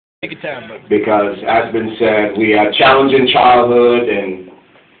Take your time, brother. Because, as been said, we had challenging childhood and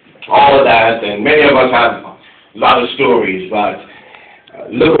all of that, and many of us have a lot of stories, but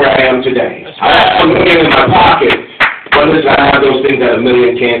look where I am today. That's I right. have $1 million in my pocket, but listen, I have those things that $1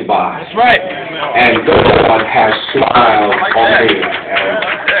 million can't buy. That's right. And God has smiled on me. And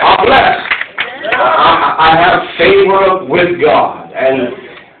I'm blessed. I have favor with God, and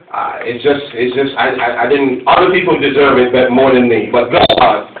it's just, I didn't, other people deserve it but more than me, but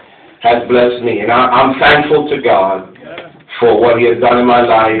God has blessed me, and I'm thankful to God for what He has done in my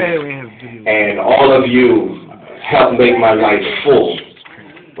life, and all of you helped make my life full.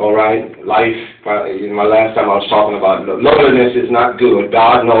 All right, life. In my last time I was talking about loneliness is not good.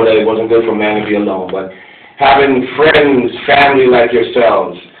 God knows that it wasn't good for man to be alone, but having friends, family like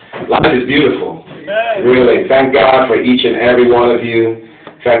yourselves, life is beautiful. Really, thank God for each and every one of you.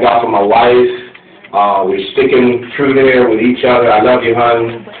 Thank God for my wife. We're sticking through there with each other. I love you,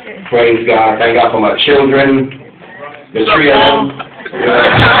 hon. Praise God. Thank God for my children. The three of them.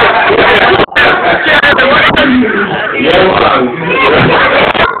 Yeah, man.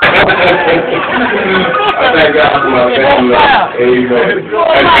 I thank God for my family. Amen.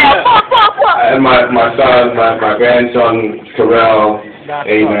 And my son, my grandson, Terrell.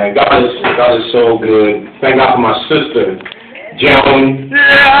 Amen. God is so good. Thank God for my sister, Joan.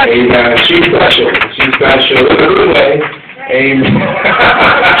 Amen. She's special. She's special in a good way. Amen.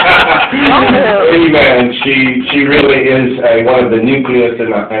 Amen. She really is one of the nucleus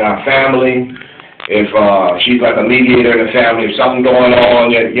in our family. If she's like a mediator in the family, if something going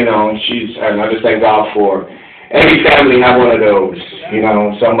on, you know, and I just thank God for every family have one of those, you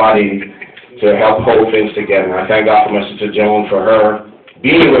know, somebody to help hold things together. I thank God for my sister Joan for her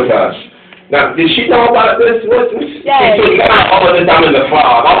being with us. Now, did she know about this? Yes. So all of this, I'm in the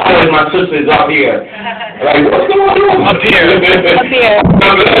fog. All of my sisters up here. Like, what's going on? Up here. Up here.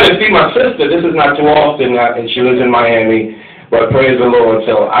 I'm glad to see my sister. This is not too often, and she lives in Miami. But praise the Lord.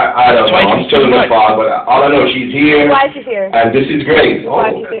 So I don't know. I'm still in the fog, but all I know, she's here. Why she's here? And this is great.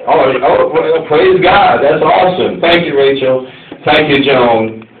 Why she's here? Well, praise God. That's awesome. Thank you, Rachel. Thank you,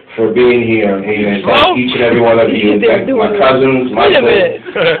 Joan, for being here. Amen. Thank each and every one of you. Thank my cousins, Michael,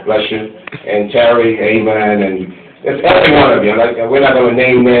 bless you, and Terry, amen, and it's every one of you. Like, we're not going to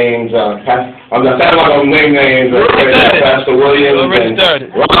name names. I'm not going to name names. Pastor Williams and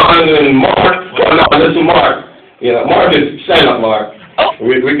Ron and Mark. Oh, no, listen, Mark. You know, Mark is, stand up, Mark.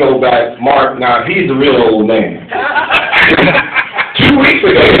 We go back. Mark, now, he's the real old man. 2 weeks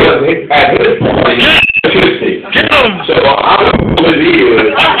ago, at his point, 50. So I don't know what he is.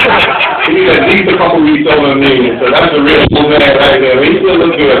 He's at least a couple weeks older than me, so that's a real old man right there. He still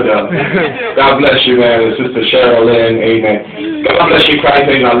looks good, though. God bless you, man, and Sister Cheryl Lynn, amen. God bless you, Christ,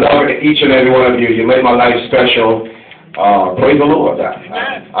 amen. I love each and every one of you. You made my life special. Praise the Lord.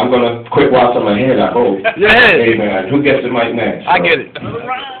 I'm going to quit while I'm ahead, I hope. Amen. Who gets the mic next? I get it.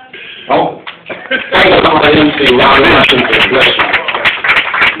 Oh. Thank you for my MC, Ron Washington. Bless you.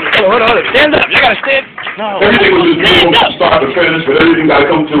 Hold on. Stand up. You got to stand. No. Everything was just beautiful from start to finish, but everything got to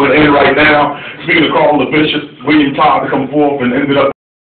come to an end right now. Speaking of calling the Bishop, William Todd, to come forth and ended up